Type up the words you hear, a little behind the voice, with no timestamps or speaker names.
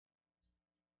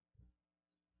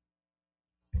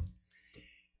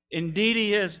Indeed,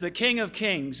 he is the King of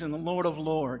kings and the Lord of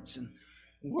lords, and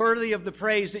worthy of the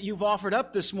praise that you've offered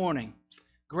up this morning.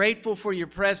 Grateful for your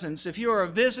presence. If you are a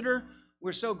visitor,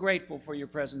 we're so grateful for your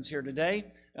presence here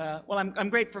today. I'm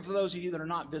grateful for those of you that are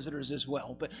not visitors as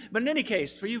well. But in any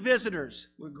case, for you visitors,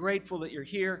 we're grateful that you're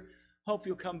here. Hope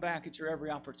you'll come back at your every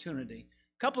opportunity.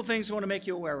 A couple things I want to make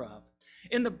you aware of.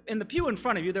 In the pew in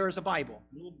front of you, there is a Bible,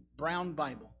 a little brown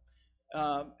Bible.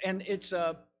 And it's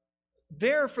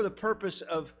there for the purpose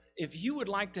of, if you would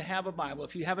like to have a Bible,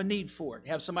 if you have a need for it,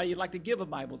 have somebody you'd like to give a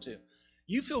Bible to,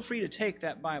 you feel free to take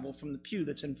that Bible from the pew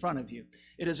that's in front of you.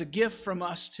 It is a gift from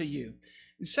us to you.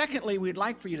 And secondly, we'd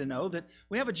like for you to know that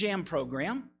we have a jam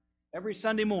program every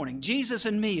Sunday morning. Jesus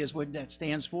and Me is what that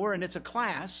stands for, and it's a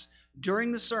class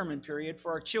during the sermon period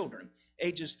for our children,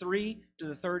 ages 3 to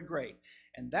the 3rd grade.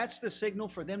 And that's the signal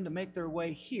for them to make their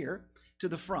way here to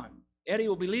the front. Eddie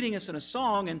will be leading us in a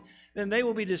song, and then they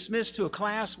will be dismissed to a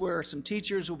class where some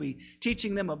teachers will be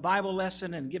teaching them a Bible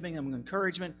lesson and giving them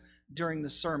encouragement during the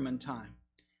sermon time.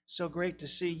 So great to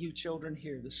see you children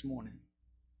here this morning.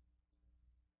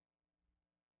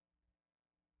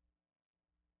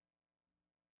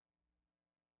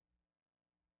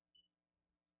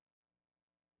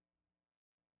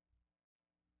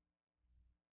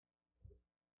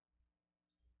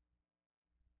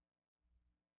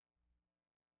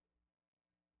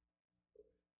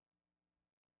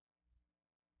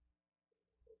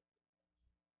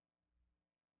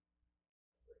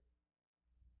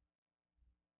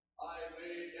 I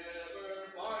may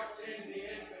never march in the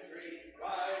infantry,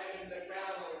 ride in the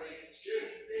cavalry,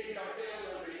 shoot the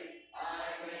artillery.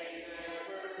 I may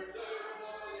never serve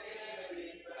for the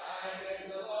enemy, but I'm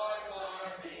in the Lord's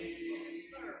army.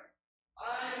 Yes, sir.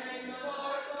 I'm in the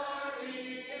Lord's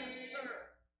army. Yes, sir.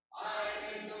 I'm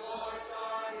in the Lord's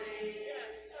army.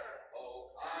 Yes, sir.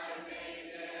 Oh, I may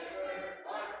never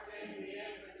march in the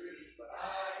infantry, but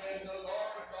I'm in the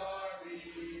Lord's army.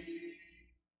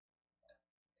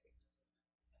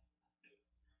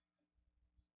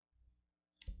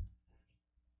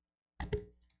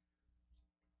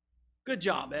 Good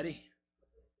job, Eddie.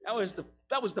 That was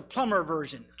the plumber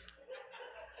version.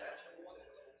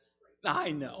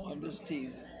 I know, I'm just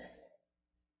teasing.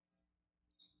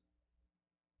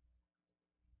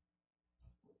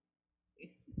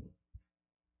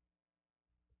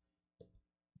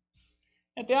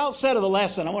 At the outset of the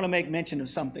lesson, I want to make mention of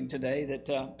something today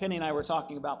that Penny and I were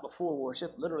talking about before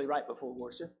worship, literally right before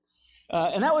worship.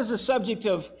 And that was the subject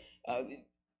of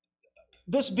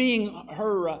this being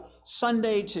her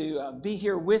Sunday to be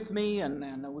here with me,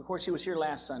 and of course she was here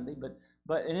last Sunday,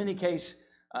 but in any case,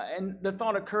 and the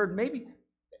thought occurred, maybe,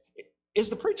 is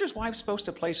the preacher's wife supposed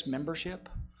to place membership?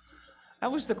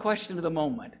 That was the question of the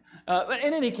moment. But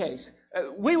in any case,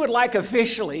 we would like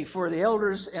officially for the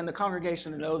elders and the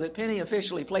congregation to know that Penny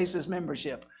officially places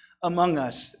membership among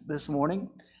us this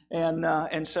morning,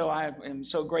 and so I am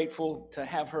so grateful to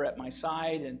have her at my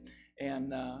side, and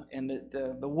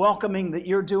the welcoming that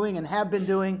you're doing and have been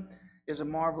doing is a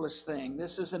marvelous thing.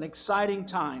 This is an exciting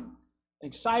time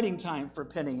for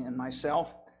Penny and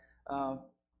myself.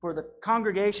 For the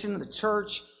congregation, the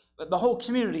church, the whole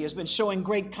community has been showing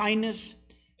great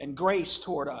kindness and grace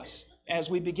toward us as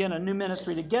we begin a new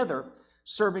ministry together,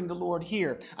 serving the Lord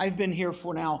here. I've been here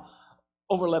for now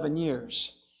over 11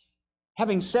 years.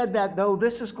 Having said that, though,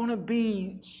 this is going to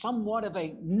be somewhat of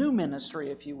a new ministry,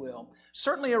 if you will.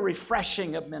 Certainly a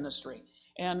refreshing of ministry.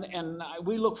 And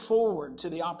we look forward to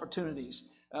the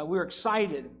opportunities. We're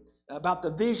excited about the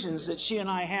visions that she and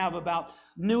I have about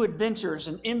new adventures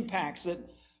and impacts that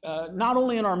not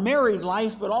only in our married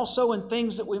life, but also in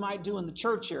things that we might do in the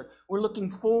church here. We're looking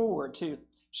forward to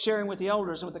sharing with the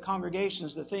elders and with the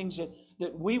congregations the things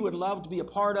that we would love to be a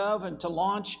part of and to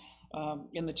launch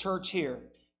in the church here.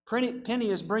 Penny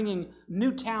is bringing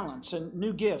new talents and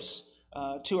new gifts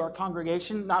to our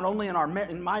congregation, not only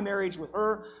in my marriage with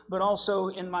her, but also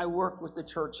in my work with the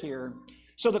church here.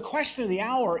 So the question of the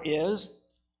hour is,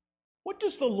 what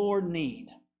does the Lord need?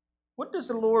 What does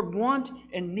the Lord want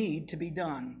and need to be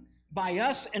done by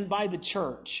us and by the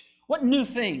church? What new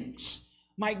things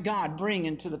might God bring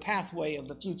into the pathway of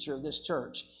the future of this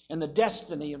church and the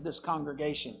destiny of this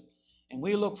congregation? And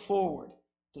we look forward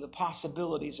to the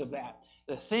possibilities of that.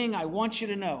 The thing I want you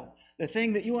to know, the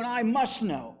thing that you and I must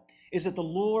know, is that the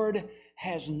Lord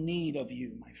has need of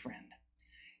you, my friend.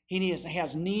 He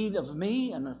has need of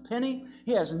me and of Penny.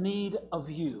 He has need of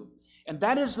you. And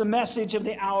that is the message of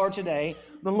the hour today.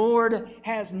 The Lord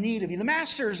has need of you. The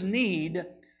Master's need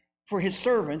for his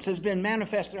servants has been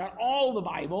manifested throughout all the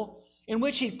Bible, in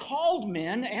which he called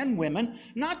men and women,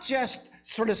 not just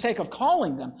for the sake of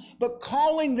calling them, but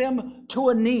calling them to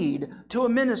a need, to a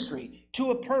ministry,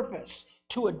 to a purpose,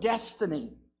 to a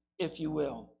destiny, if you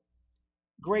will.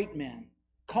 Great men,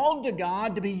 called to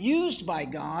God to be used by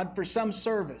God for some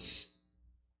service.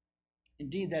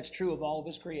 Indeed, that's true of all of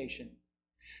His creation.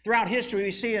 Throughout history,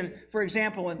 we see, for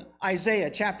example, in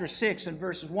Isaiah chapter 6 and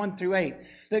verses 1 through 8,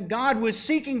 that God was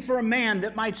seeking for a man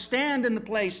that might stand in the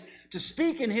place to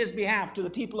speak in His behalf to the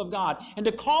people of God and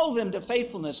to call them to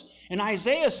faithfulness. And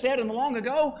Isaiah said in the long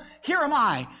ago, "Here am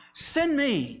I, send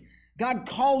me." God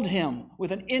called him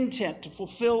with an intent to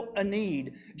fulfill a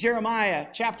need. Jeremiah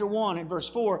chapter 1 and verse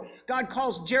 4, God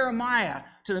calls Jeremiah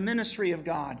to the ministry of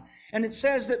God. And it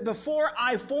says that before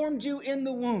I formed you in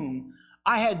the womb,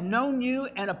 I had known you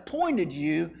and appointed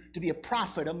you to be a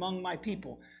prophet among my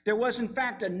people. There was, in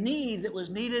fact, a need that was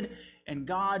needed, and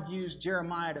God used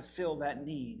Jeremiah to fill that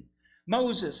need.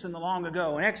 Moses in the long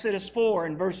ago, in Exodus 4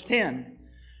 and verse 10,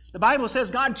 the Bible says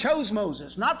God chose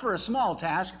Moses, not for a small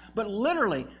task, but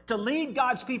literally to lead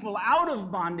God's people out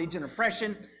of bondage and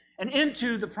oppression and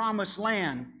into the promised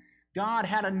land. God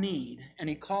had a need, and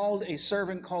He called a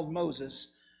servant called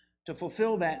Moses to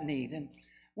fulfill that need. And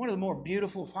one of the more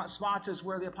beautiful spots is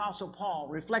where the Apostle Paul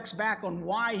reflects back on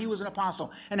why he was an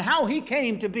apostle and how he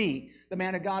came to be the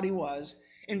man of God he was.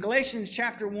 In Galatians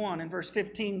chapter 1 and verse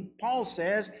 15, Paul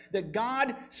says that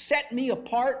God set me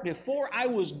apart before I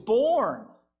was born.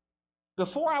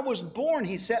 Before I was born,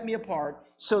 He set me apart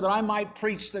so that I might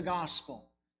preach the gospel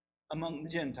among the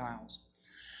Gentiles.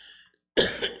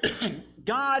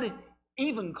 God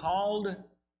even called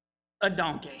a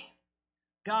donkey.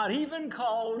 God even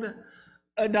called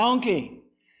a donkey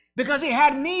because He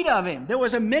had need of him. There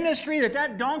was a ministry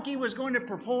that donkey was going to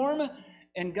perform,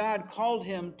 and God called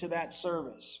him to that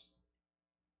service.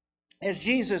 As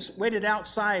Jesus waited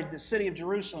outside the city of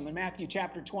Jerusalem in Matthew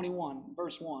chapter 21,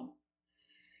 verse 1,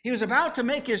 He was about to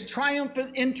make His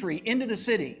triumphant entry into the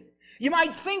city. You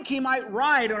might think He might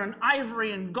ride on an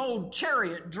ivory and gold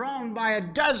chariot drawn by a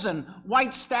dozen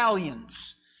white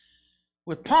stallions,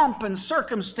 with pomp and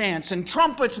circumstance and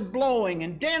trumpets blowing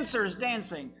and dancers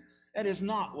dancing. That is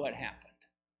not what happened.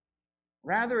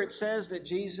 Rather, it says that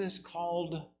Jesus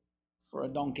called for a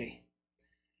donkey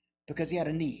because He had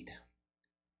a need.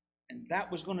 And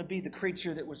that was going to be the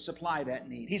creature that would supply that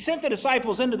need. He sent the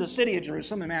disciples into the city of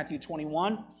Jerusalem in Matthew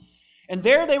 21, and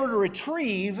there they were to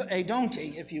retrieve a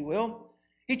donkey, if you will.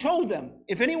 He told them,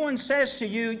 if anyone says to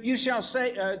you,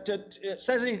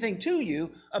 says anything to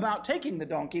you about taking the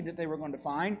donkey that they were going to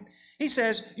find, He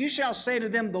says, you shall say to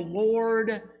them, the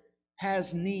Lord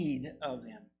has need of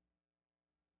him,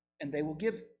 and they will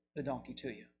give the donkey to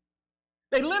you.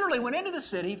 They literally went into the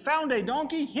city, found a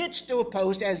donkey hitched to a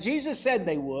post, as Jesus said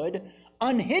they would,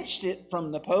 unhitched it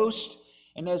from the post,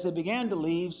 and as they began to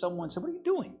leave, someone said, what are you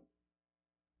doing?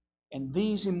 And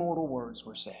these immortal words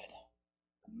were said,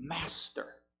 the Master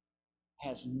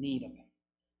has need of him.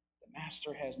 The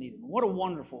Master has need of him. What a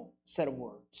wonderful set of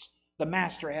words. The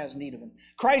Master has need of him.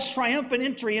 Christ's triumphant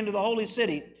entry into the holy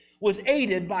city was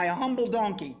aided by a humble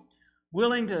donkey,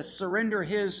 willing to surrender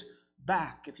his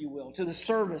back, if you will, to the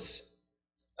service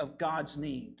of God's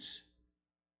needs.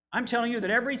 I'm telling you that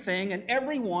everything and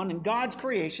everyone in God's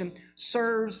creation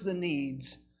serves the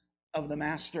needs of the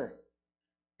Master.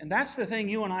 And that's the thing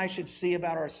you and I should see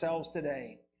about ourselves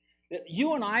today. That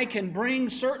you and I can bring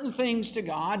certain things to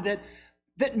God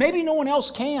that maybe no one else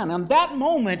can. And that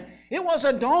moment, it was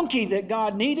a donkey that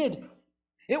God needed.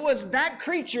 It was that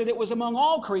creature that was among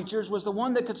all creatures was the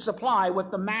one that could supply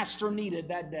what the Master needed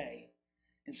that day.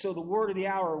 And so the word of the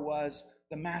hour was,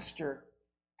 the Master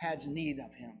has need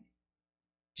of him.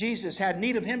 Jesus had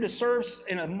need of him to serve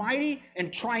in a mighty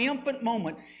and triumphant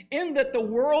moment, in that the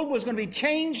world was going to be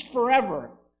changed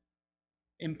forever,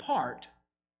 in part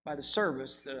by the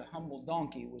service that a humble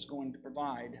donkey was going to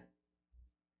provide.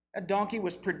 That donkey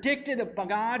was predicted by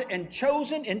God and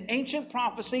chosen in ancient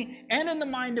prophecy and in the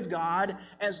mind of God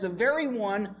as the very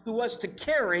one who was to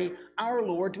carry our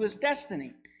Lord to his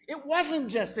destiny. It wasn't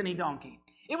just any donkey.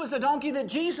 It was the donkey that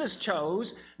Jesus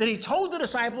chose, that he told the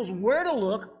disciples where to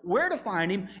look, where to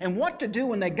find him, and what to do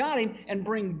when they got him, and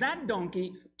bring that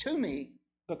donkey to me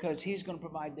because he's going to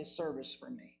provide this service for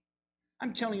me.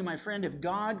 I'm telling you, my friend, if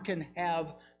God can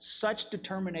have such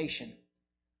determination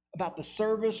about the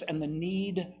service and the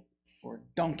need for a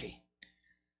donkey,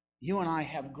 you and I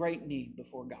have great need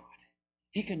before God.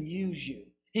 He can use you.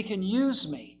 He can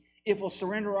use me if we'll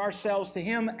surrender ourselves to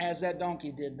him as that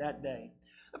donkey did that day.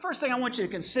 The first thing I want you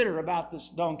to consider about this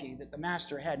donkey, that the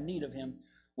Master had need of him,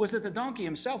 was that the donkey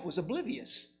himself was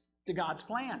oblivious to God's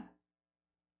plan.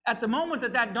 At the moment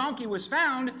that that donkey was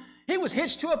found, he was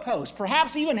hitched to a post,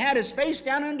 perhaps even had his face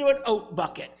down into an oat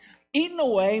bucket. eating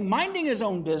away, minding his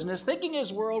own business, thinking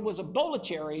his world was a bowl of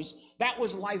cherries. That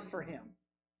was life for him,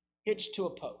 hitched to a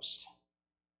post.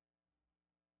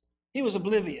 He was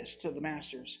oblivious to the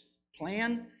master's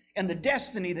plan and the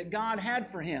destiny that God had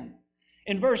for him.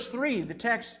 In verse 3, the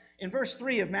text, in verse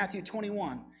 3 of Matthew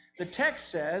 21, the text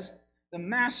says, the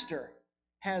master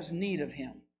has need of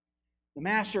him. The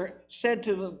master said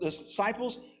to the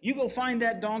disciples, you go find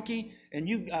that donkey and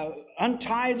you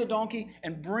untie the donkey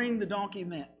and bring the donkey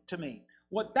to me.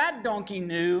 What that donkey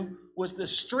knew was the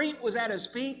street was at his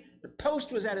feet, the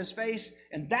post was at his face,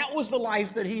 and that was the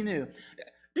life that he knew.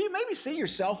 Do you maybe see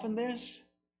yourself in this?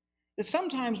 That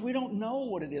sometimes we don't know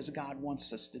what it is God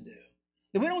wants us to do.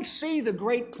 That we don't see the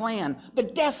great plan, the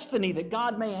destiny that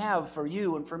God may have for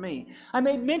you and for me. I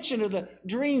made mention of the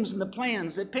dreams and the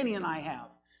plans that Penny and I have,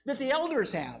 that the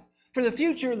elders have for the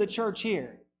future of the church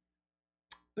here.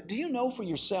 But do you know for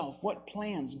yourself what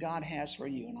plans God has for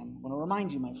you? And I'm going to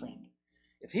remind you, my friend,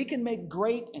 if he can make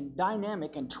great and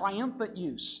dynamic and triumphant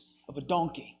use of a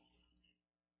donkey,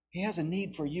 he has a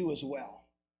need for you as well,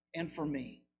 and for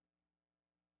me.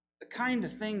 The kind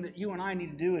of thing that you and I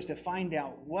need to do is to find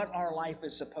out what our life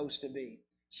is supposed to be.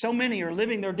 So many are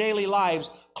living their daily lives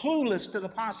clueless to the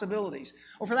possibilities,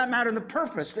 or for that matter, the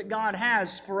purpose that God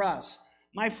has for us.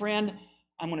 My friend,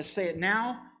 I'm going to say it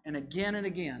now and again and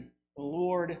again. The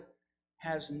Lord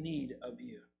has need of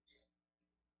you.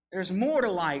 There's more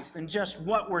to life than just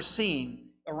what we're seeing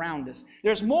around us.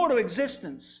 There's more to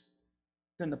existence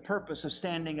than the purpose of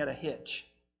standing at a hitch.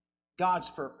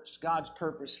 God's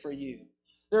purpose for you.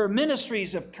 There are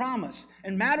ministries of promise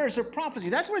and matters of prophecy.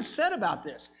 That's what it's said about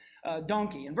this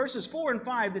donkey. In verses 4 and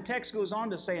 5, the text goes on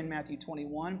to say in Matthew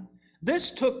 21,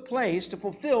 this took place to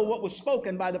fulfill what was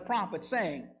spoken by the prophet,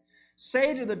 saying,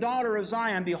 say to the daughter of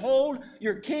Zion, behold,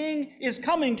 your king is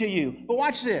coming to you. But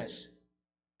watch this.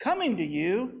 Coming to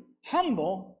you,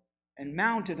 humble and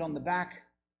mounted on the back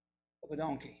of a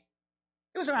donkey.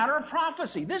 It was a matter of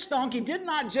prophecy. This donkey did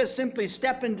not just simply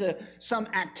step into some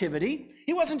activity.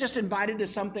 He wasn't just invited to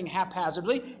something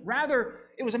haphazardly. Rather,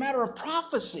 it was a matter of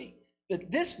prophecy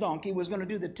that this donkey was going to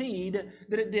do the deed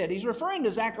that it did. He's referring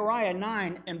to Zechariah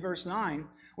 9 and verse 9,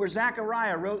 where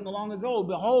Zechariah wrote in the long ago,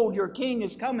 behold, your king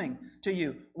is coming to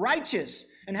you,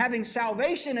 righteous and having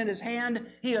salvation in his hand.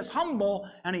 He is humble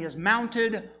and he is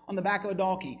mounted on the back of a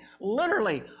donkey.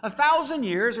 Literally 1,000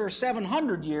 years or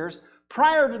 700 years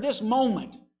prior to this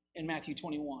moment in Matthew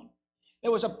 21.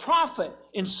 There was a prophet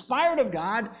inspired of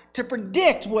God to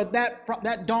predict what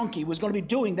that donkey was going to be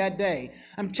doing that day.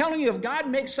 I'm telling you, if God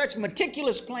makes such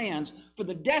meticulous plans for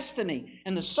the destiny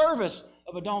and the service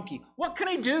of a donkey, what can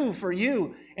he do for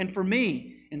you and for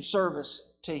me in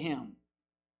service to him?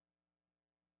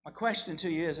 My question to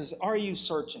you is are you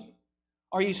searching?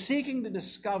 Are you seeking to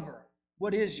discover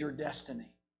what is your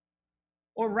destiny?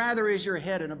 Or rather, is your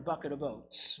head in a bucket of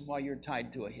oats while you're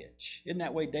tied to a hitch? Isn't that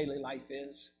the way daily life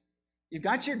is? You've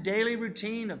got your daily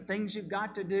routine of things you've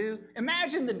got to do.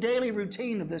 Imagine the daily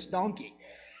routine of this donkey.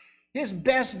 His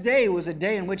best day was a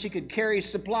day in which he could carry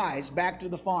supplies back to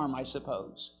the farm, I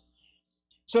suppose.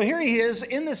 So here he is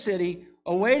in the city,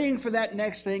 awaiting for that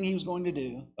next thing he was going to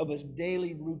do of his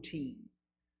daily routine.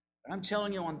 But I'm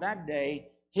telling you, on that day,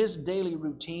 his daily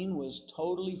routine was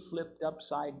totally flipped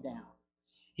upside down.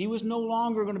 He was no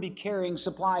longer going to be carrying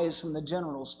supplies from the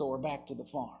general store back to the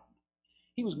farm.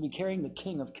 He was going to be carrying the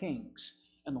King of Kings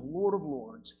and the Lord of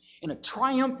Lords in a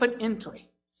triumphant entry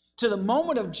to the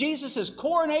moment of Jesus'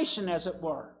 coronation, as it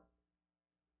were.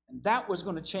 And that was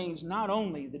going to change not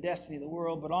only the destiny of the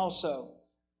world, but also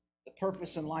the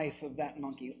purpose and life of that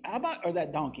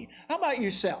donkey. How about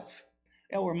yourself?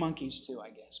 Yeah, we're monkeys too, I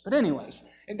guess. But anyways,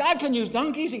 if God can use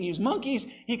donkeys, he can use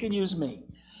monkeys, he can use me.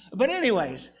 But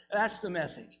anyways, that's the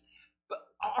message. But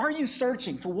are you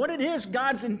searching for what it is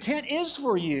God's intent is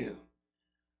for you?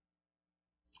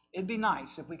 It'd be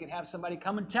nice if we could have somebody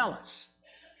come and tell us,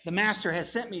 the Master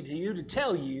has sent me to you to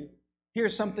tell you,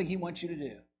 here's something he wants you to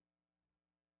do.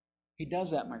 He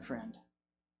does that, my friend.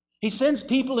 He sends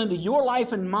people into your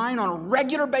life and mine on a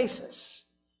regular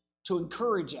basis to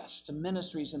encourage us to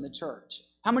ministries in the church.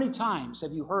 How many times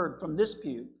have you heard from this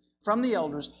pew, from the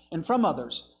elders, and from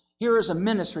others, here is a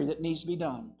ministry that needs to be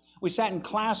done? We sat in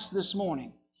class this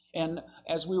morning, and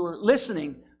as we were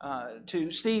listening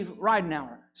to Steve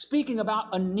Ridenauer speaking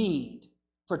about a need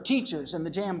for teachers in the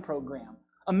JAM program,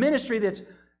 a ministry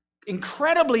that's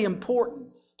incredibly important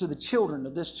to the children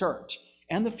of this church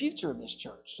and the future of this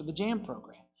church, to the JAM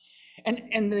program.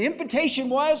 And the invitation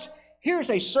was, here's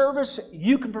a service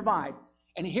you can provide.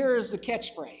 And here is the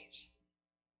catchphrase.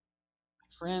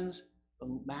 Friends,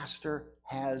 the Master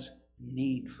has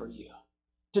need for you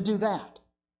to do that.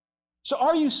 So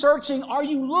are you searching? Are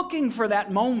you looking for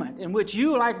that moment in which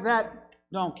you, like that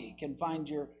donkey, can find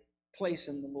your place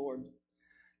in the Lord?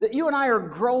 That you and I are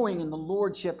growing in the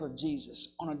lordship of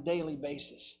Jesus on a daily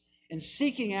basis and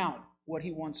seeking out what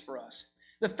he wants for us.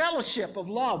 The fellowship of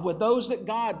love with those that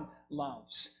God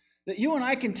loves. That you and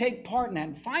I can take part in that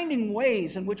and finding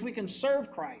ways in which we can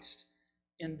serve Christ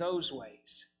in those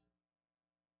ways.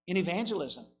 In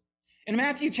evangelism. In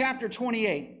Matthew chapter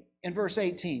 28 and verse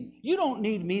 18, you don't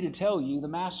need me to tell you the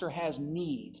Master has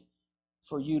need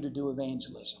for you to do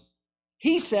evangelism.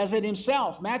 He says it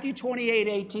himself. Matthew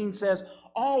 28:18 says,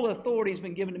 all authority has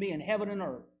been given to me in heaven and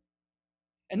earth.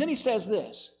 And then he says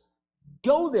this,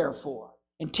 go therefore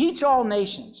and teach all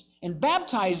nations and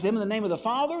baptize them in the name of the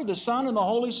Father, the Son, and the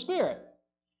Holy Spirit.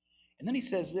 And then he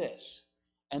says this,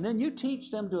 and then you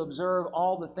teach them to observe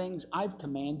all the things I've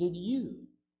commanded you.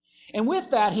 And with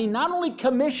that, he not only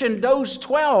commissioned those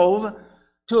 12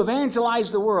 to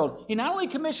evangelize the world, he not only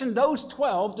commissioned those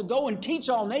 12 to go and teach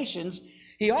all nations,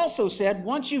 he also said,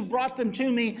 once you've brought them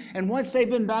to me and once they've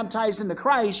been baptized into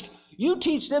Christ, you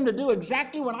teach them to do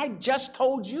exactly what I just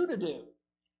told you to do.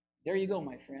 There you go,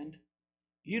 my friend.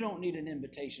 You don't need an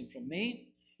invitation from me.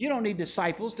 You don't need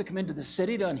disciples to come into the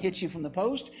city to unhitch you from the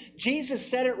post. Jesus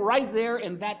said it right there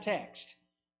in that text,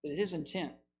 that his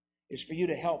intent is for you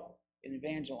to help in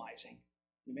evangelizing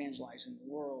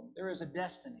the world. There is a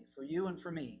destiny for you and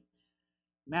for me.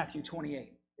 Matthew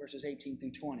 28, verses 18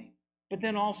 through 20. But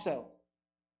then also,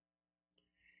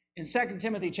 in 2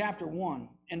 Timothy chapter 1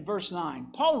 and verse 9,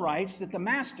 Paul writes that the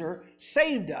Master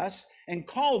saved us and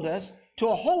called us to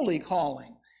a holy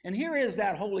calling. And here is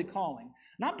that holy calling.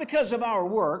 Not because of our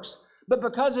works, but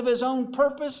because of his own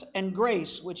purpose and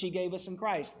grace, which he gave us in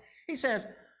Christ. He says,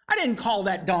 I didn't call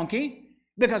that donkey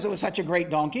because it was such a great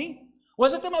donkey.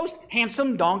 Was it the most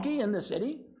handsome donkey in the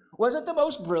city? Was it the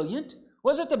most brilliant?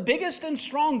 Was it the biggest and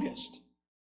strongest?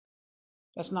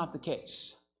 That's not the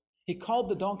case. He called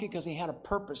the donkey because he had a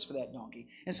purpose for that donkey.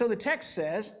 And so the text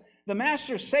says, the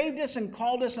Master saved us and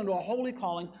called us into a holy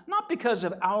calling, not because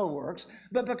of our works,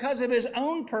 but because of his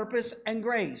own purpose and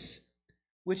grace,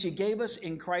 which he gave us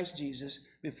in Christ Jesus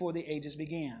before the ages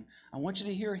began. I want you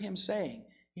to hear him saying,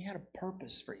 he had a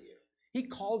purpose for you. He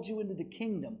called you into the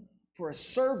kingdom for a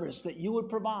service that you would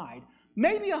provide.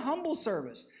 Maybe a humble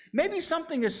service. Maybe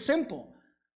something as simple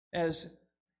as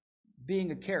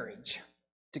being a carriage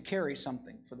to carry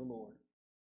something for the Lord.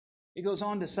 He goes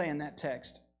on to say in that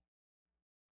text,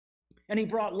 and he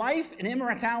brought life and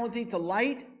immortality to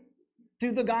light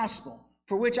through the gospel,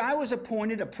 for which I was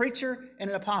appointed a preacher and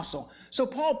an apostle. So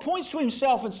Paul points to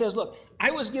himself and says, look,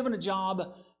 I was given a job,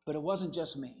 but it wasn't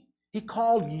just me. He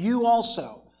called you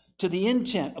also to the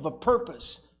intent of a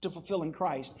purpose to fulfill in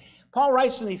Christ. Paul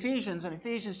writes in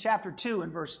Ephesians chapter 2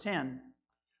 and verse 10,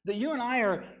 that you and I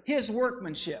are his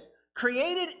workmanship,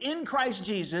 created in Christ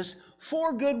Jesus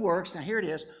for good works. Now here it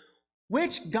is,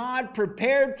 which God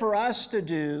prepared for us to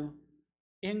do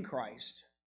in Christ.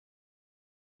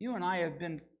 You and I have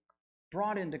been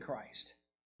brought into Christ,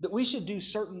 that we should do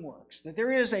certain works, that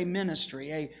there is a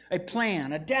ministry, a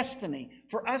plan, a destiny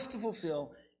for us to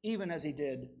fulfill, even as he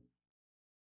did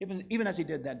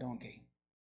that donkey.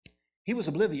 He was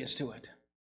oblivious to it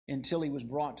until he was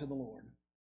brought to the Lord.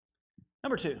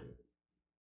 Number 2,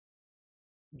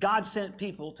 God sent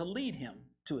people to lead him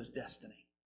to his destiny.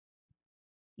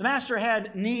 The Master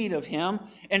had need of him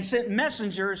and sent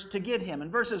messengers to get him. In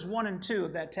verses 1 and 2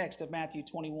 of that text of Matthew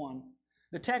 21,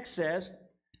 the text says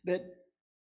that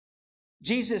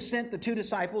Jesus sent the 2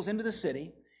 disciples into the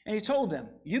city, and he told them,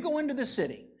 you go into the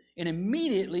city, and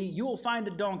immediately you will find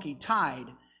a donkey tied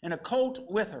and a colt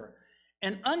with her,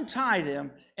 and untie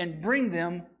them and bring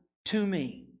them to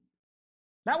me.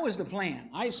 That was the plan.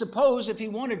 I suppose if he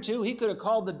wanted to, he could have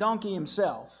called the donkey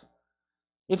himself.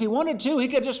 If he wanted to, he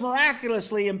could just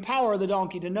miraculously empower the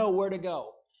donkey to know where to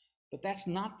go. But that's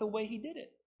not the way he did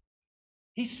it.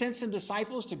 He sent some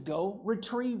disciples to go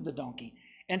retrieve the donkey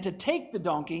and to take the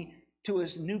donkey to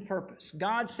his new purpose.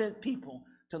 God sent people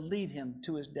to lead him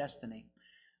to his destiny.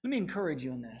 Let me encourage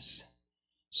you in this.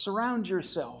 Surround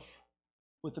yourself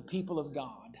with the people of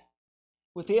God,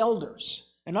 with the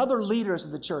elders and other leaders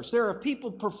of the church. There are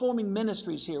people performing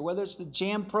ministries here, whether it's the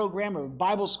JAM program or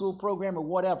Bible school program or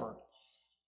whatever.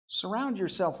 Surround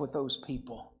yourself with those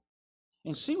people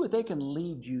and see what they can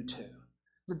lead you to,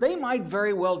 that they might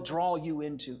very well draw you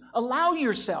into. Allow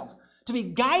yourself to be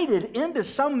guided into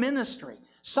some ministry,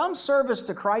 some service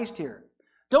to Christ here.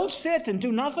 Don't sit and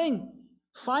do nothing.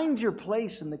 Find your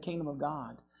place in the kingdom of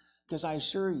God, because I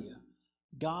assure you,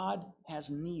 God has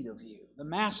need of you. The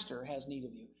Master has need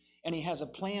of you, and he has a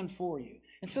plan for you.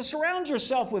 And so surround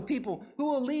yourself with people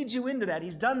who will lead you into that.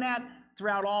 He's done that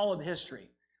throughout all of history,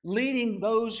 leading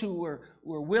those who were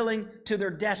willing to their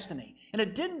destiny. And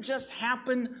it didn't just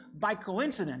happen by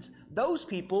coincidence. Those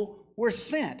people were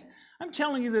sent. I'm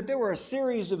telling you that there were a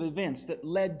series of events that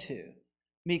led to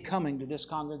me coming to this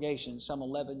congregation some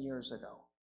 11 years ago.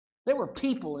 There were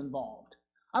people involved.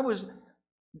 I was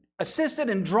assisted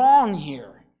and drawn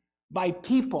here by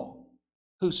people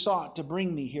who sought to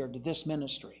bring me here to this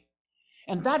ministry.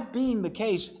 And that being the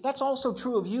case, that's also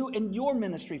true of you and your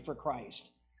ministry for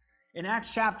Christ. In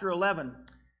Acts chapter 11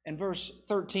 and verse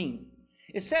 13,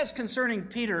 it says concerning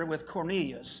Peter with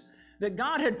Cornelius, that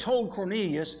God had told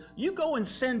Cornelius, you go and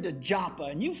send to Joppa,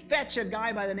 and you fetch a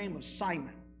guy by the name of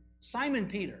Simon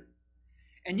Peter.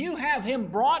 And you have him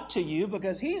brought to you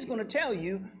because he's going to tell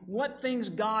you what things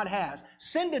God has.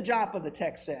 Send to Joppa, the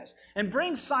text says, and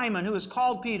bring Simon, who is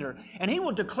called Peter, and he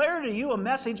will declare to you a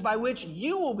message by which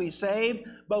you will be saved,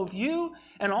 both you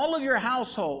and all of your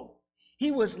household. He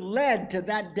was led to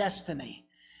that destiny.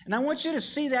 And I want you to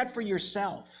see that for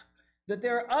yourself, that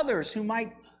there are others who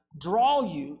might draw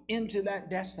you into that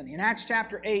destiny. In Acts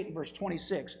chapter 8, verse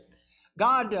 26,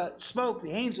 God spoke,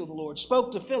 the angel of the Lord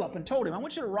spoke to Philip and told him, I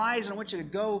want you to rise and I want you to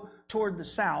go toward the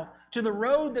south to the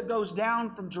road that goes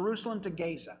down from Jerusalem to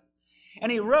Gaza.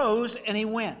 And he rose and he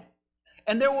went.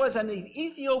 And there was an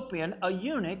Ethiopian, a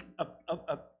eunuch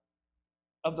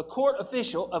of the court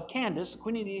official of Candace,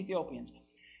 queen of the Ethiopians.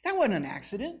 That wasn't an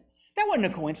accident. That wasn't a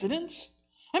coincidence.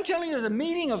 I'm telling you, the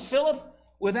meeting of Philip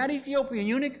with that Ethiopian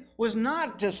eunuch was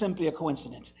not just simply a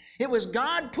coincidence. It was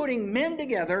God putting men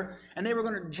together, and they were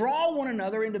going to draw one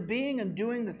another into being and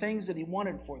doing the things that he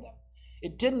wanted for them.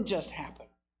 It didn't just happen.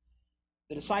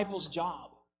 The disciples' job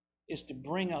is to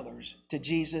bring others to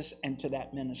Jesus and to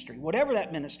that ministry, whatever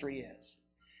that ministry is.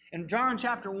 In John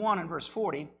chapter 1 and verse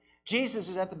 40, Jesus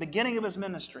is at the beginning of his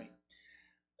ministry.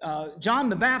 John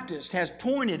the Baptist has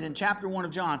pointed in chapter 1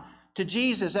 of John to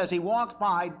Jesus as he walked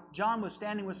by. John was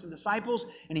standing with some disciples,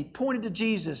 and he pointed to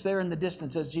Jesus there in the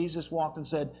distance as Jesus walked and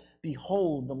said,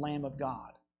 behold the Lamb of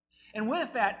God. And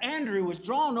with that, Andrew was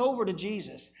drawn over to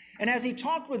Jesus. And as he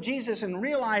talked with Jesus and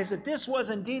realized that this was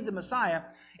indeed the Messiah,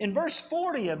 in verse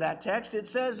 40 of that text, it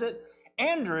says that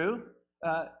Andrew,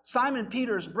 Simon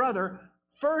Peter's brother,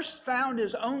 first found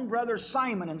his own brother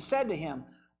Simon and said to him,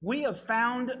 we have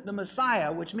found the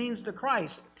Messiah, which means the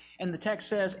Christ. And the text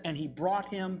says, and he brought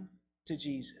him to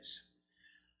Jesus.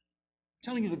 I'm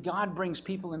telling you that God brings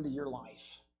people into your life,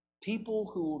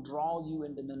 people who will draw you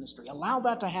into ministry. Allow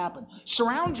that to happen.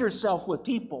 Surround yourself with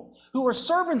people who are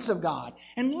servants of God,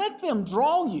 and let them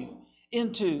draw you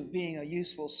into being a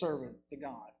useful servant to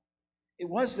God. It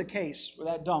was the case for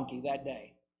that donkey that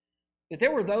day, that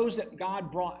there were those that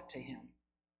God brought to him,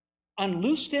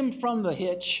 unloosed him from the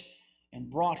hitch, and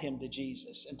brought him to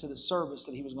Jesus and to the service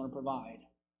that he was going to provide.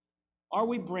 Are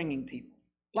we bringing people?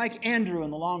 Like Andrew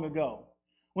in the long ago,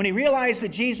 when he realized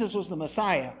that Jesus was the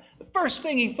Messiah, the first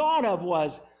thing he thought of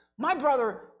was, my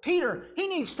brother Peter, he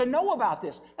needs to know about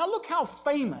this. Now look how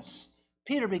famous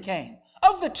Peter became.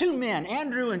 Of the two men,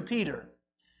 Andrew and Peter,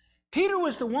 Peter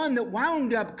was the one that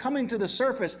wound up coming to the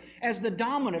surface as the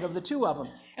dominant of the two of them,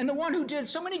 and the one who did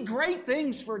so many great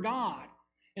things for God.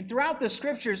 And throughout the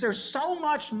scriptures, there's so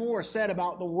much more said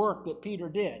about the work that Peter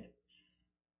did.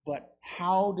 But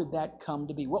how did that come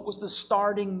to be? What was the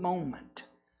starting moment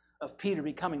of Peter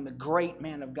becoming the great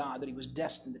man of God that he was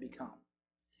destined to become?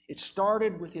 It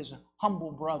started with his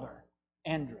humble brother,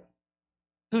 Andrew,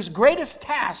 whose greatest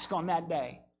task on that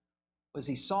day was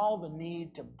he saw the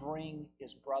need to bring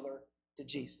his brother to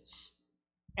Jesus.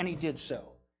 And he did so.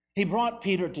 He brought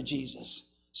Peter to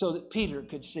Jesus so that Peter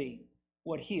could see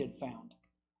what he had found.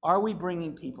 Are we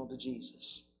bringing people to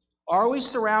Jesus? Are we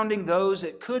surrounding those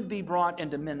that could be brought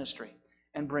into ministry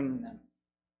and bringing them?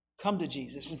 Come to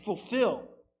Jesus and fulfill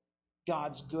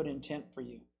God's good intent for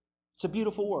you. It's a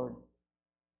beautiful word.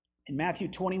 In Matthew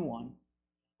 21,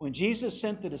 when Jesus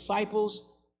sent the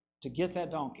disciples to get that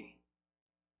donkey,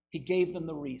 he gave them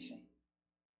the reason.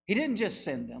 He didn't just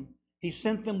send them. He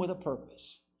sent them with a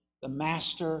purpose. The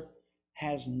master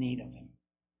has need of him.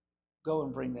 Go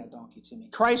and bring that donkey to me.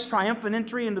 Christ's triumphant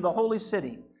entry into the holy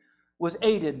city was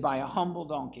aided by a humble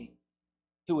donkey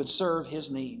who would serve his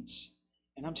needs.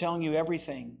 And I'm telling you,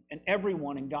 everything and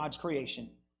everyone in God's creation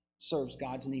serves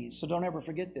God's needs. So don't ever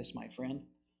forget this, my friend.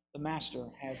 The master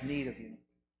has need of you.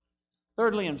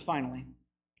 Thirdly and finally,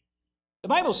 the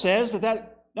Bible says that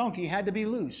that donkey had to be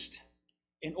loosed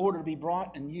in order to be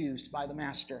brought and used by the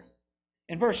master.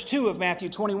 In verse 2 of Matthew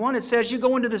 21, it says, you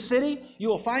go into the city, you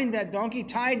will find that donkey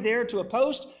tied there to a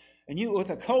post, and you, with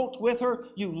a colt with her,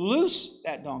 you loose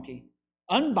that donkey,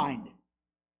 unbind it,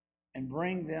 and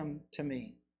bring them to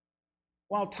me.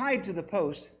 While tied to the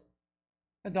post,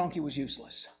 The donkey was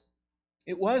useless.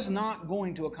 It was not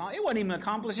going to accomplish, it wasn't even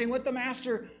accomplishing what the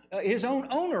master, his own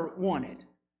owner, wanted,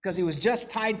 because he was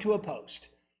just tied to a post.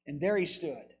 And there he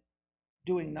stood,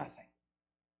 doing nothing.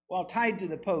 While tied to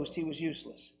the post, he was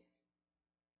useless.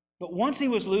 But once he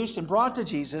was loosed and brought to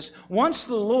Jesus, once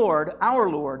the Lord, our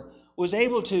Lord, was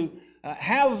able to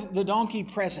have the donkey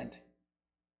present,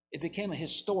 it became a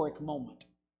historic moment.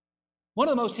 One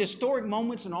of the most historic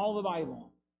moments in all the Bible.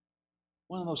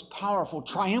 One of the most powerful,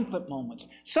 triumphant moments.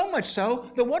 So much so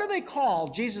that what do they call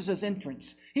Jesus'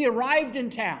 entrance? He arrived in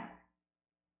town.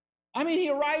 He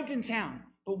arrived in town.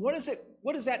 But what is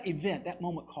that event, that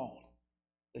moment called?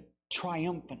 The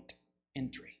triumphant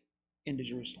entry into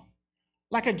Jerusalem.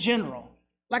 Like a general,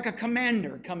 like a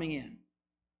commander coming in.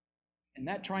 And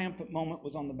that triumphant moment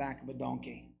was on the back of a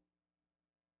donkey.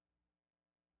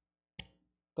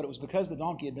 But it was because the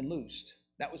donkey had been loosed.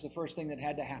 That was the first thing that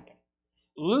had to happen.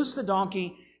 Loose the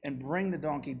donkey and bring the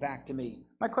donkey back to me.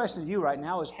 My question to you right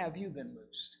now is, have you been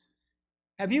loosed?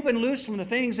 Have you been loosed from the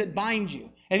things that bind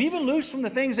you? Have you been loosed from the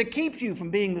things that keep you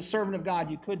from being the servant of God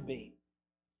you could be?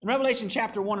 In Revelation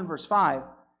chapter 1 and verse 5,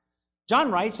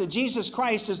 John writes that Jesus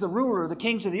Christ is the ruler of the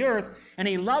kings of the earth, and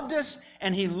he loved us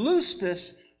and he loosed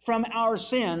us from our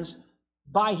sins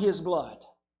by his blood.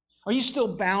 Are you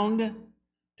still bound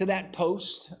to that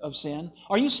post of sin?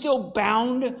 Are you still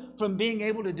bound from being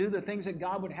able to do the things that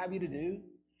God would have you to do?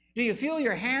 Do you feel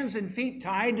your hands and feet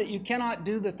tied that you cannot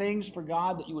do the things for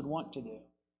God that you would want to do?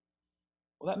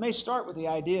 Well, that may start with the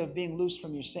idea of being loosed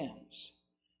from your sins.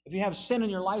 If you have sin in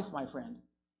your life, my friend,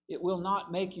 it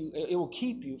will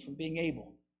keep you from being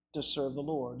able to serve the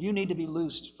Lord. You need to be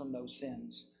loosed from those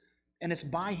sins. And it's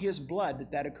by his blood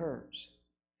that occurs.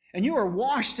 And you are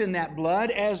washed in that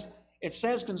blood, as it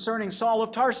says concerning Saul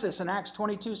of Tarsus in Acts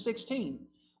 22:16,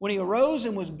 when he arose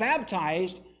and was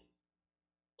baptized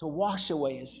to wash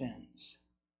away his sins.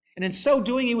 And in so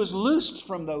doing, he was loosed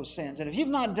from those sins. And if you've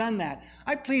not done that,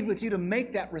 I plead with you to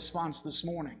make that response this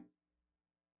morning.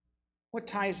 What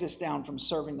ties us down from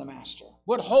serving the Master?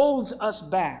 What holds us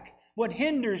back? What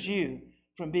hinders you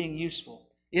from being useful?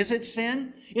 Is it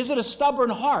sin? Is it a stubborn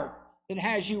heart that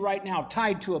has you right now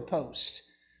tied to a post?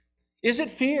 Is it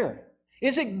fear?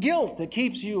 Is it guilt that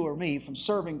keeps you or me from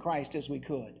serving Christ as we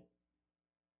could?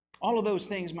 All of those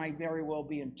things might very well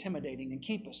be intimidating and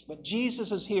keep us, but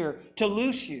Jesus is here to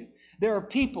loose you. There are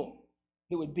people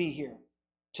that would be here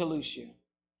to loose you.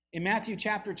 In Matthew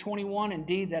chapter 21,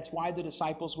 indeed, that's why the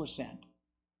disciples were sent,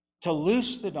 to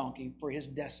loose the donkey for his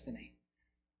destiny.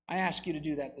 I ask you to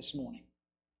do that this morning,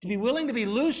 to be willing to be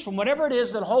loosed from whatever it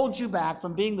is that holds you back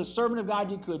from being the servant of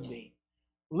God you could be.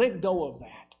 Let go of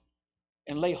that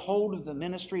and lay hold of the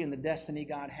ministry and the destiny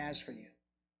God has for you.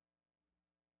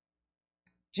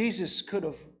 Jesus could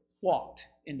have walked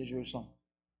into Jerusalem.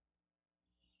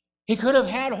 He could have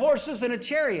had horses and a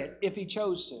chariot if he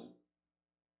chose to.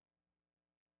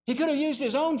 He could have used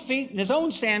his own feet and his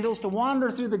own sandals to wander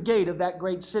through the gate of that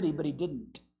great city, but he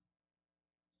didn't.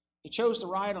 He chose to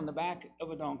ride on the back of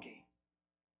a donkey.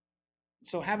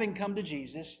 So having come to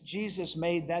Jesus, Jesus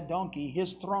made that donkey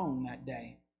his throne that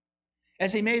day,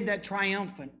 as he made that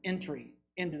triumphant entry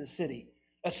into the city,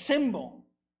 a symbol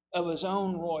of his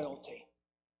own royalty.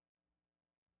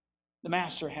 The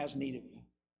Master has need of you.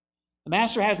 The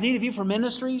Master has need of you for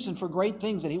ministries and for great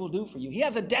things that he will do for you. He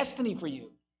has a destiny for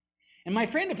you. And my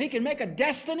friend, if he can make a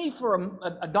destiny for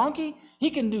a donkey,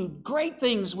 he can do great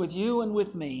things with you and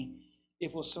with me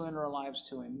if we'll surrender our lives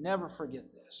to him. Never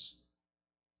forget this.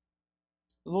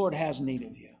 The Lord has need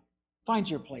of you. Find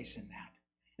your place in that.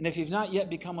 And if you've not yet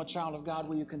become a child of God,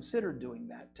 will you consider doing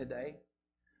that today?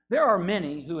 There are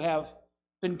many who have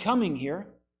been coming here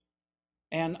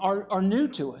and are new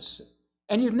to us,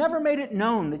 and you've never made it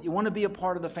known that you want to be a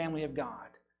part of the family of God.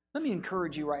 Let me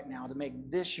encourage you right now to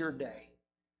make this your day,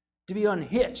 to be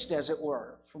unhitched, as it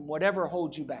were, from whatever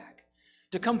holds you back,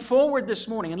 to come forward this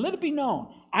morning and let it be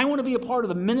known, I want to be a part of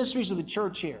the ministries of the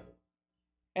church here.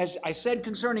 As I said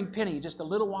concerning Penny just a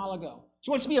little while ago,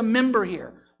 she wants to be a member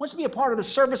here, wants to be a part of the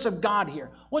service of God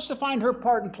here, wants to find her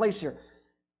part and place here.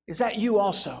 Is that you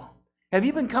also? Have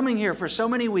you been coming here for so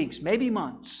many weeks, maybe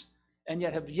months, and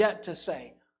yet have yet to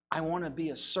say, I want to be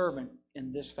a servant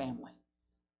in this family?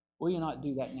 Will you not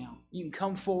do that now? You can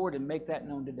come forward and make that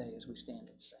known today as we stand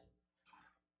and sing.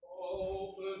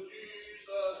 Oh, to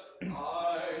Jesus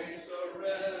I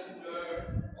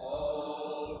surrender,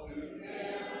 all to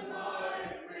him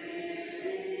I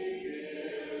freely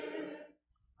give.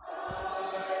 I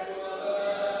will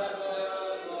ever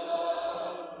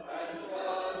love and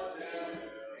trust him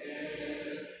in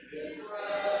his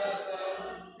presence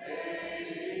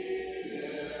daily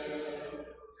live.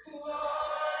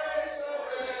 I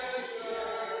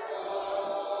surrender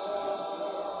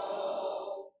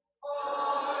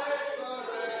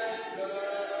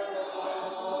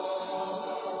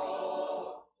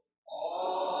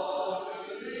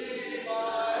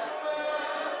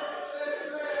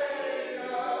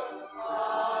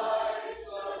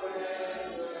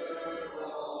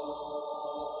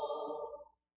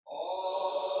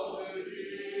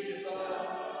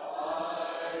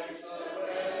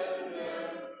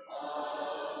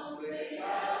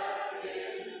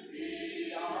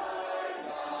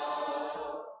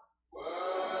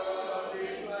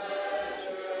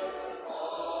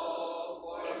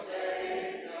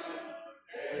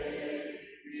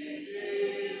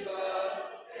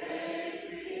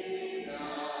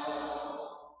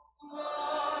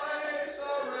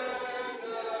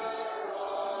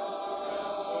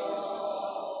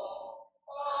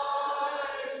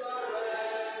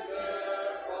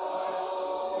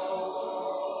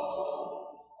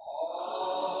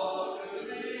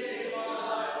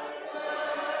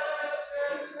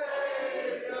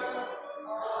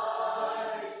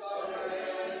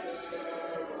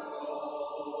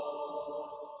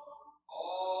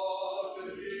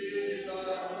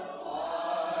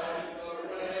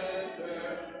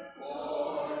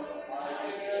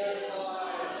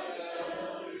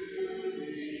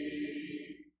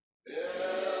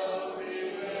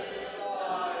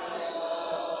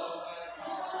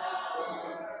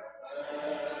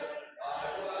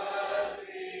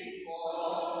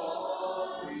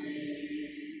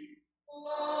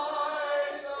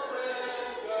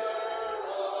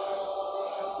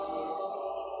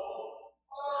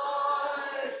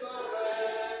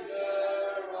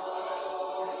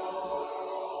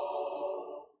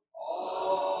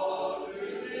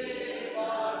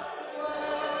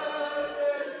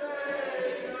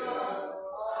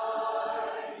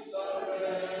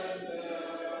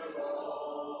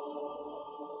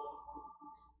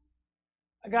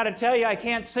got to tell you, I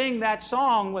can't sing that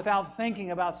song without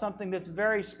thinking about something that's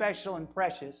very special and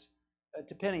precious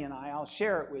to Penny and I. I'll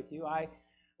share it with you.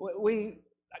 We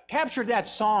captured that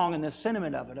song and the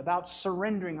sentiment of it about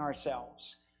surrendering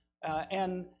ourselves.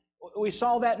 And we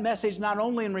saw that message not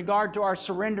only in regard to our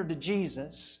surrender to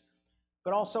Jesus,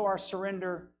 but also our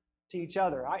surrender to each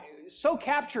other. I was so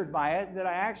captured by it that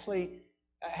I actually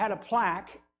had a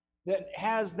plaque that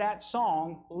has that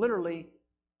song literally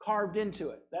carved into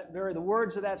it. The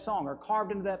words of that song are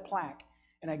carved into that plaque.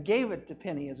 And I gave it to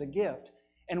Penny as a gift.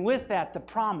 And with that, the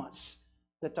promise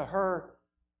that to her,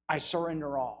 I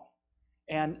surrender all.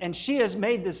 And she has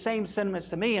made the same sentiments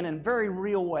to me and in very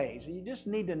real ways. You just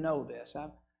need to know this.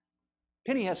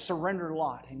 Penny has surrendered a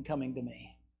lot in coming to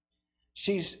me.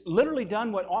 She's literally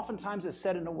done what oftentimes is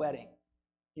said in a wedding.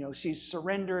 You know, she's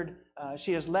surrendered,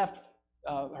 she has left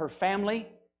her family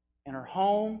and her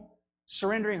home,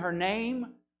 surrendering her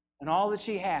name and all that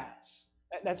she has.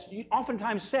 That's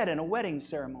oftentimes said in a wedding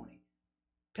ceremony.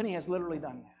 Penny has literally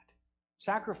done that.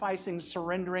 Sacrificing,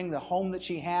 surrendering the home that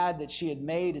she had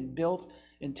made and built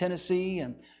in Tennessee,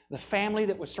 and the family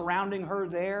that was surrounding her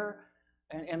there,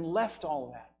 and left all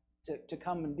of that to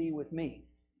come and be with me.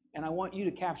 And I want you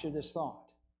to capture this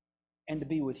thought and to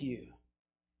be with you.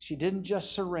 She didn't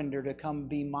just surrender to come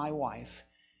be my wife.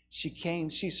 She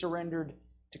surrendered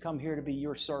to come here to be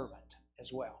your servant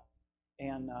as well.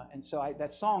 And so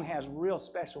that song has real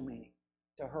special meaning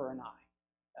to her and I.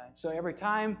 And so every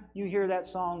time you hear that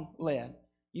song led,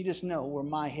 you just know where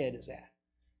my head is at.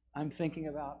 I'm thinking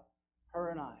about her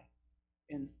and I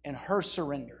and her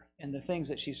surrender and the things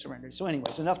that she surrendered. So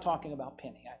anyways, enough talking about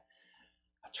Penny.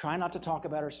 I try not to talk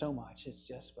about her so much. It's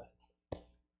just, but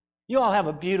you all have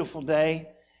a beautiful day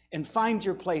and find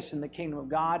your place in the kingdom of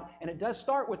God. And it does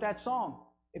start with that song.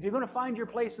 If you're going to find your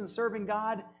place in serving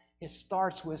God, it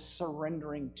starts with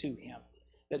surrendering to Him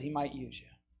that He might use you.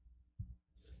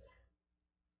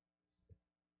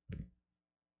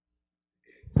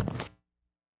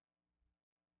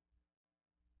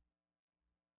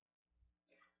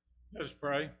 Let us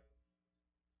pray.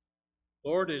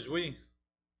 Lord, as we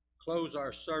close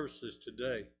our services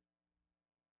today,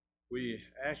 we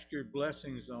ask your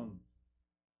blessings on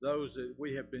those that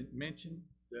we have been mentioned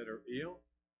that are ill.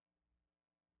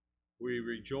 We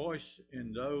rejoice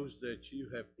in those that you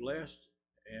have blessed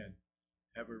and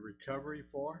have a recovery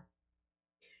for.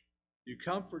 You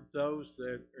comfort those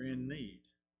that are in need.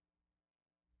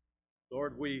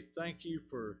 Lord, we thank you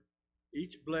for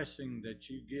each blessing that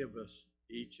you give us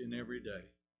each and every day.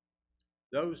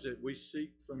 Those that we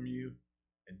seek from you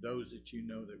and those that you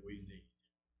know that we need.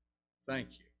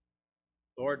 Thank you.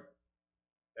 Lord,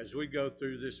 as we go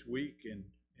through this week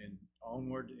and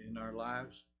onward in our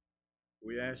lives,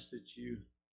 we ask that you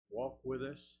walk with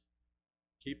us,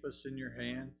 keep us in your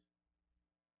hand.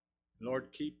 Lord,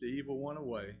 keep the evil one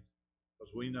away,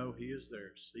 because we know he is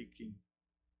there seeking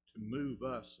to move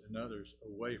us and others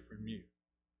away from you.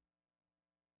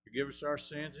 Forgive us our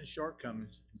sins and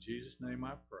shortcomings. In Jesus' name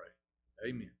I pray.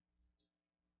 Amen.